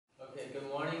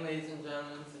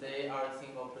our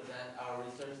team will present our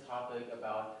research topic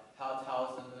about how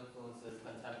Taoism influences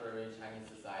contemporary Chinese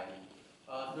society.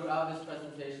 Throughout this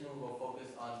presentation, we will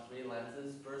focus on three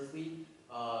lenses. Firstly,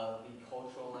 the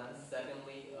cultural lens.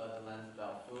 Secondly, the lens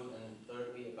about food. And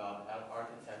thirdly, about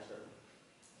architecture.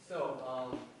 So,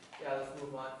 yeah, let's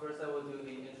move on. First, I will do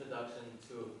the introduction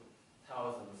to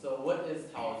Taoism. So, what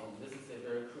is Taoism? This is a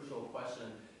very crucial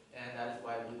question, and that is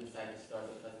why we decided to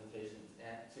start the presentation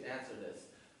to answer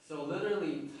this. So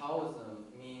literally,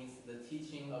 Taoism means the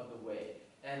teaching of the way,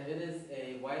 and it is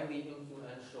a widely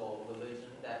influential religion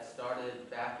that started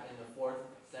back in the 4th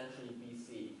century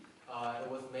BC. It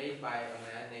was made by a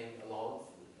man named Lao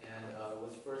Tzu, and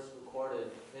was first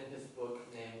recorded in his book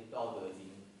named Dao De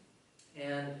Jing.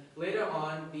 And later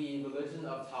on, the religion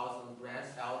of Taoism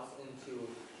branched out into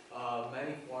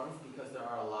many forms because there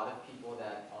are a lot of people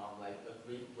that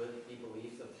agreed with the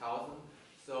beliefs of Taoism.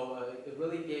 So it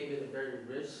really gave it a very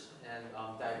rich and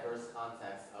diverse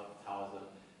context of Taoism.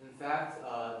 In fact,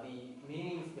 the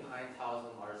meanings behind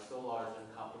Taoism are so large and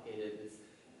complicated, it's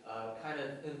kind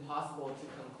of impossible to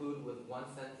conclude with one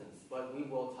sentence, but we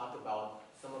will talk about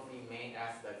some of the main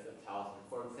aspects of Taoism.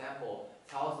 For example,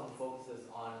 Taoism focuses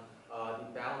on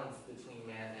the balance between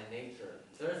man and nature.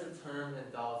 There's a term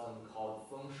in Taoism called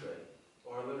feng shui,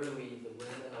 or literally the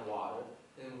wind and the water,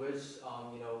 in which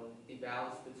the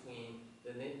balance between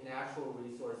the natural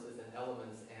resources and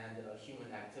elements and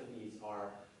human activities are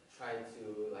try to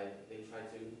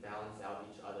balance out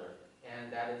each other.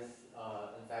 And that is,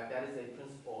 in fact, that is a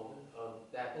principle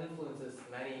that influences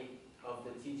many of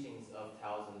the teachings of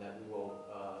Taoism that we will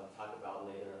talk about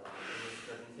later in this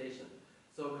presentation.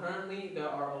 So currently, there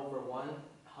are over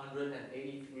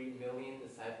 183 million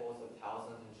disciples of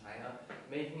Taoism in China,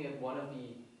 making it one of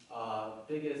the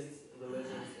biggest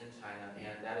religions in China,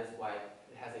 and that is why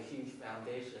it has a huge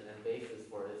foundation and basis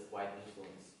for its wide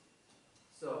influence.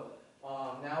 So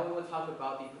now we will talk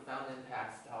about the profound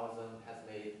impacts Taoism has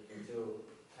made into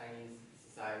Chinese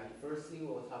society. Firstly, we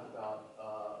will talk about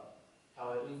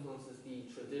how it influences the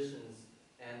traditions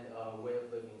and way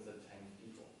of living of Chinese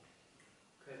people.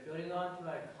 Okay, building on to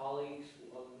my colleagues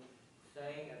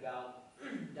saying about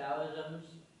Taoism's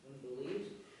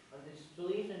beliefs, its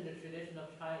beliefs and the tradition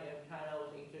of China was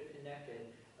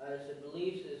interconnected, as the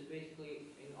beliefs is basically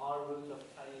in all roots of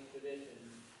Chinese traditions.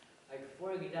 Like,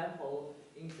 for example,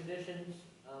 in traditions,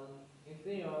 in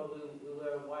funeral, we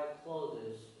wear white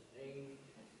clothes in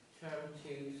term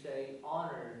to say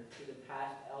honor to the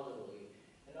past elderly.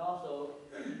 And also,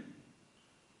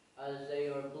 as they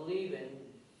are believing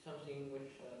something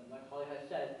which my colleague has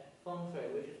said, feng shui,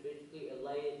 which is basically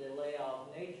the layout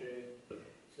of nature,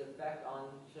 its effect on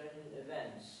certain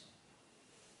events.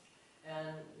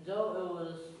 And though it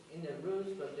was in the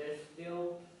roots, but there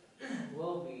still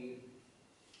will be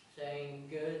saying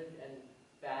good and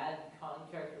bad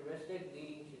characteristic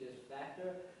leading to this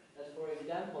factor. As for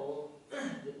example,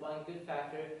 the one good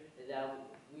factor is that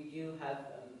we do have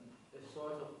a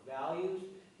source of values.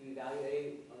 We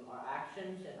evaluate our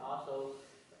actions, and also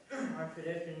our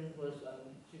tradition was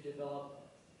to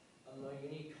develop a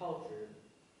unique culture.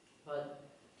 But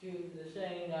to the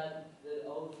saying that the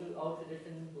old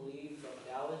tradition beliefs of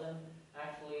Taoism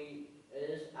actually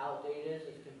is outdated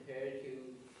as compared to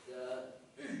the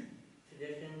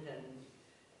traditions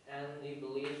and the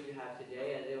beliefs we have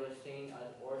today, as they were seen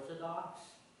as orthodox.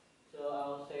 So I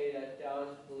will say that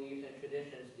Taoist beliefs and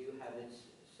traditions do have its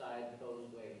side both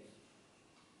ways.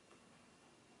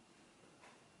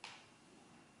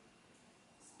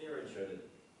 Spiritual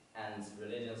and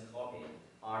religious copy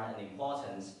are an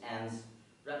important and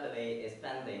rapidly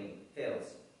expanding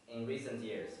fields in recent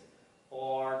years.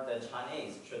 For the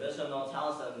Chinese, traditional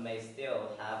Taoism may still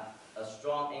have a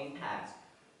strong impact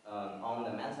on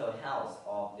the mental health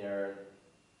of their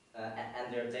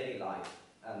and their daily life.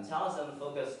 Taoism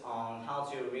focuses on how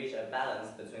to reach a balance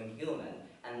between human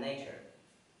and nature.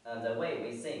 The way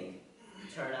we think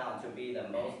turned out to be the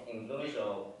most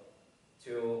influential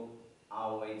to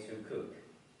our way to cook.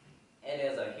 It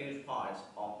is a huge part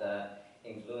of the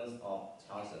influence of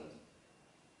Taoism.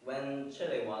 When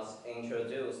chili was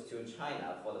introduced to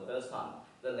China for the first time,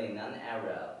 the Lingnan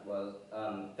area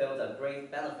felt the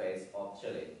great benefits of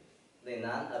chili.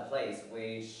 Lingnan, a place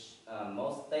which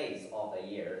most days of the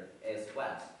year is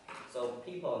wet, so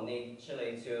people need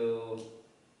chili to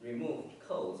remove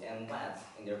cold and wet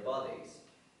in their bodies.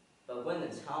 But when the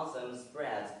Taoism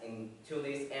spread into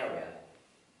this area,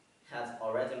 has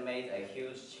already made a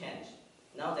huge change.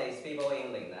 Nowadays, people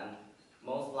in Lingnan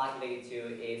most likely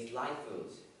to eat light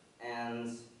foods, and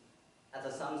at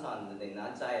the same time, the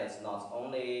Lingnan diet not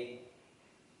only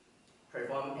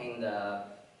perform in the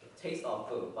taste of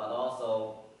food, but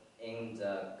also in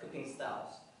the cooking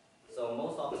styles. So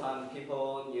most of the time,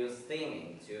 people use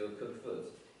steaming to cook food.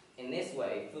 In this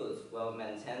way, food will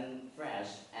maintain fresh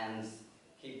and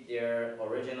keep their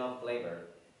original flavor.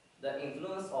 The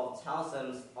influence of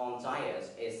Taoism on diet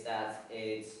is that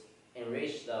it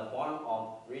enriched the form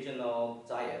of regional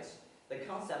diet. The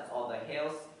concept of the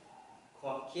health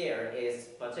care is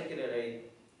particularly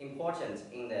important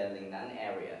in the Lingnan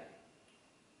area,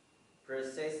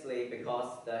 precisely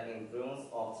because the influence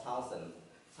of Taoism.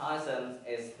 Taoism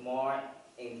is more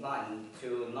inclined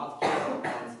to not kill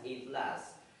and eat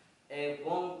less. It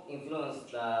won't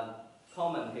influence the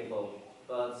common people,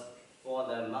 but for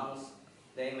the monks,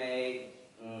 they may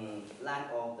lack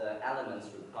of the elements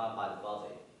required by the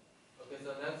body. Okay,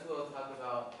 so next we'll talk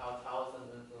about how Taoism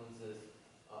influences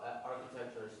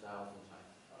architecture styles in China.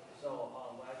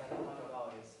 What I can talk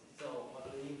about is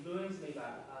the influence made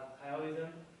by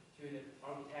Taoism to the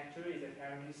architecture is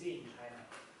apparently seen in China.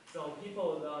 So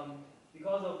people,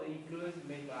 because of the influence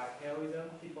made by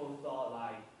Taoism, people thought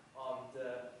like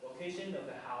the location of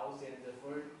the house and the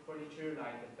furniture,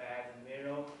 like the bed, the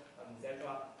mirror,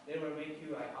 etc. They will make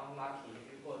you like unlucky if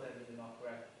you put them in the not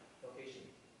correct location.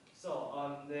 So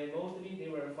they will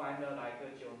find like a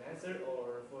geomancer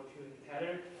or fortune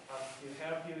teller to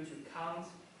help you to count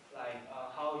like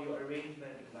how you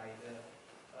arrangement like the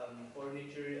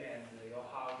furniture and your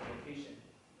house location.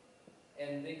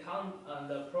 And they count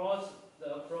the approach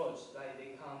like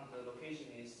they count the location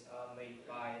is made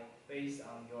by based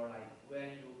on your like when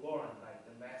you born like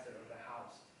the master of the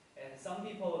house. And some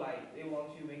people like they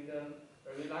want to make them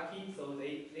very lucky, so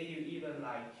they do even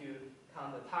like to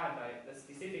count the time like the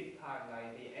specific time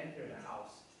like they enter the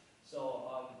house. So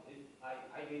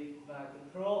I gave the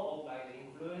pro of like the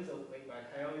influence of made by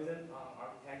Taoism on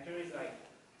architecture is like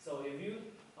so if you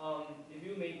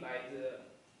make like the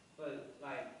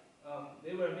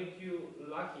they will make you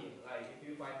lucky like if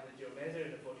you find the geomancer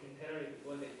and the fortune teller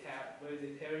what they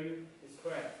tell you is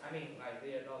correct. I mean like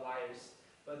they are not liars.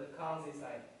 But the cons is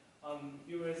like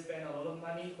you will spend a lot of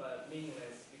money but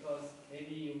meaningless because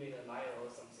maybe you made a liar or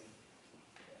something.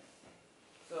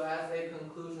 So as a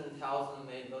conclusion, Taoism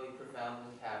made really profound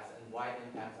impacts and wide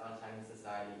impacts on Chinese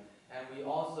society. And we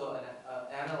also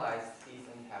analyzed these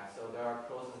impacts, so there are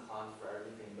pros and cons for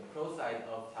everything. The pro side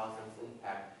of Taoism's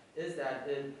impact is that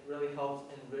it really helps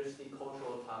enrich the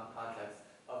cultural context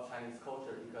of Chinese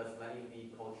culture because many of the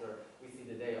culture we see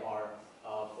today are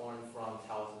born from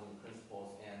Taoism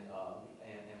principles and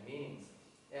meanings.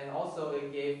 And also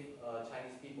it gave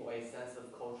Chinese people a sense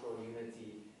of cultural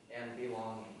unity and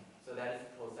belonging. So that is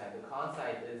the pro side. The con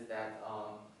side is that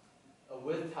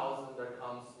with Taoism there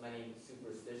comes many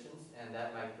superstitions and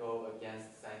that might go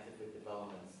against scientific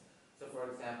developments. So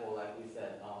for example, like we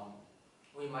said,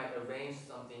 we might arrange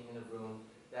something in a room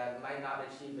that might not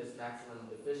achieve its maximum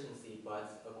efficiency,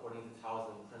 but according to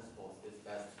Taoism principles is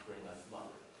best to bring us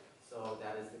luck. So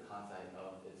that is the con side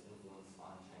of its influence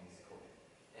on Chinese culture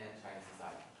and Chinese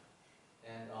society.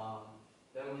 And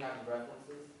then we have the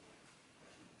references.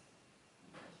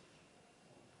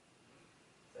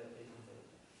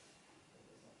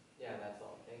 Yeah, that's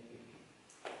all. Thank you.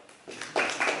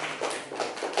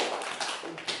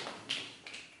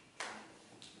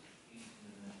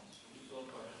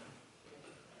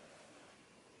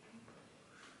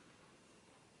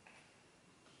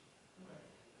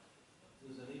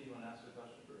 Susan, do you want to ask a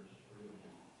question first?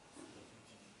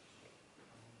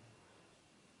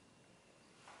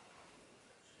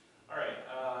 All right.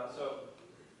 So,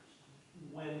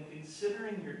 when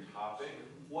considering your topic,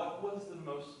 what was the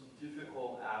most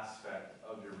difficult aspect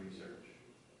of your research?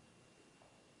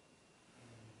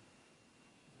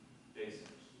 Jason.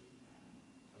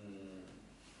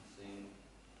 See,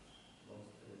 most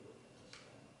difficult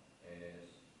is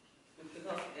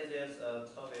because it is a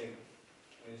topic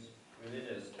with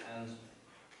religious and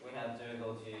we have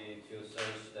difficulty to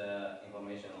search the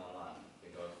information online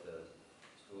because the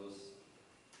schools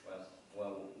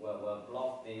will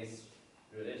block these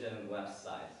religion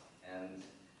websites and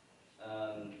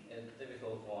it's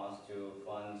difficult for us to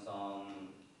find some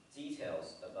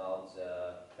details about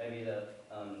maybe the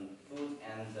food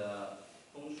and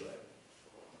feng shui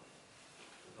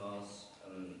because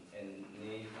it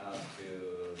needs us to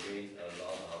read a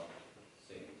lot of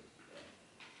things.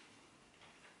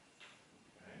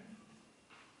 Okay.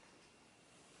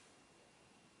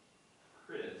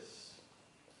 Chris,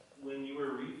 when you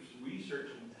were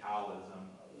researching Taoism,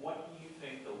 what do you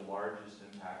think the largest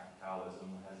impact of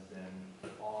Taoism has been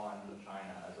on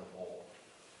China as a whole?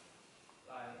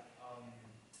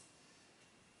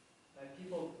 Like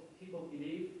people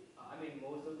believe. I mean,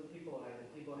 most of the people have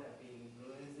been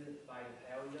influenced by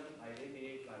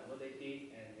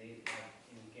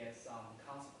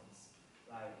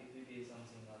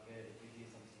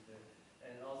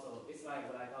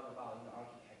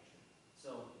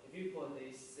you put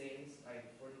these things like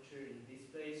furniture in this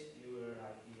place, you will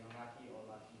like be unlucky or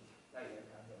lucky, like that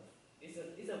kind of.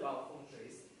 It's about feng shui.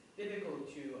 It's difficult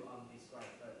to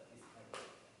describe, but it's kind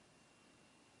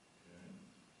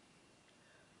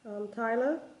of.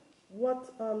 Tyler,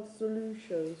 what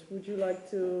solutions would you like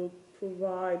to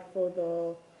provide for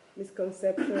the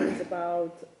misconceptions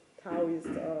about Taoist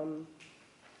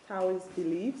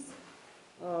beliefs?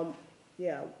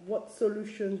 Yeah, what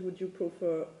solutions would you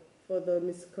prefer for the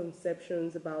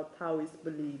misconceptions about Taoist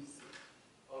beliefs?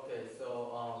 Okay,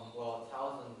 so, well,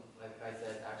 Taoism, like I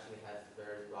said, actually has a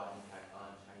very broad impact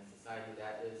on Chinese society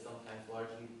that is sometimes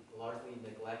largely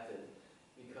neglected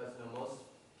because, most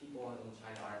people in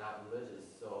China are not religious,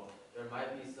 so there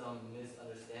might be some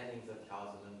misunderstandings of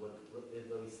Taoism and what it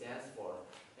really stands for.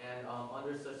 And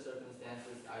under such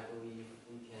circumstances, I believe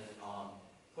we can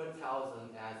put Taoism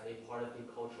as a part of the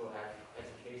cultural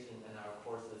education in our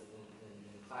courses in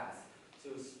class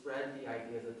to spread the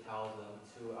ideas of Taoism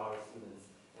to our students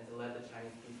and to let the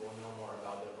Chinese people know more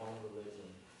about their own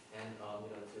religion and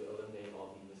to eliminate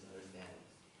all the misunderstandings.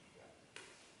 Yeah.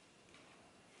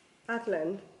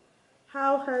 Atland,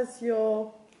 how has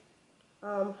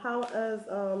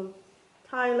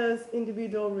Tyler's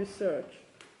individual research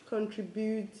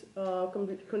contributed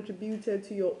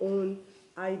to your own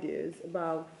ideas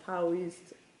about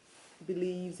Taoist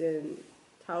beliefs and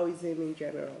Taoism in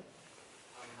general?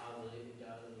 How to live in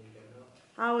Taoism in general.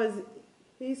 How has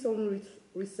his own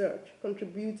research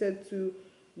contributed to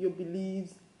your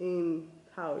beliefs in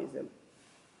Taoism?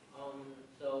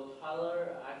 So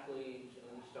Tyler actually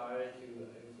started to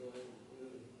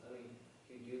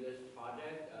do this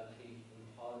project. He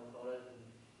told us, and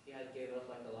he had gave us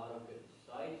like a lot of good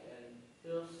sites, and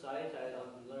through those sites I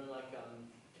learned like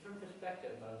different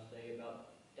perspectives, I would say,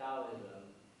 about Taoism,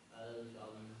 as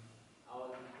I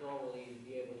would normally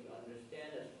be able to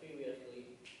understand as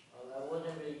previously. I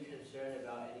wasn't really concerned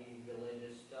about any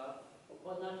religious stuff.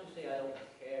 Well, not to say I don't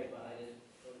care, but I just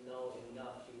don't know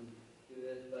enough to do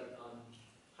this. But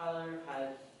Tyler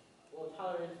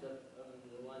is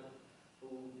the one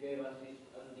who gave us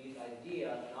these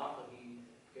ideas, and also he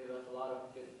gave us a lot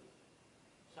of good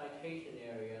citation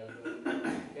areas where we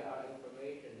can get our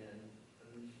information in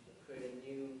and create a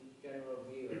new general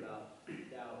view about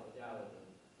Taoism.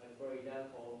 Like for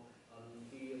example,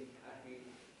 he actually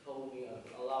told me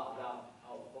a lot about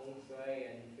how feng shui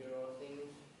and funeral things,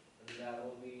 and that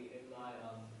will be in my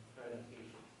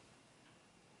presentation.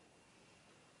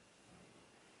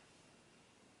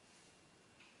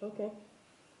 Okay.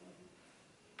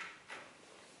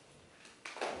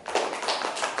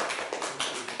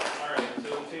 All right, so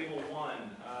table one,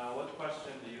 what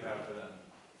question do you have for them?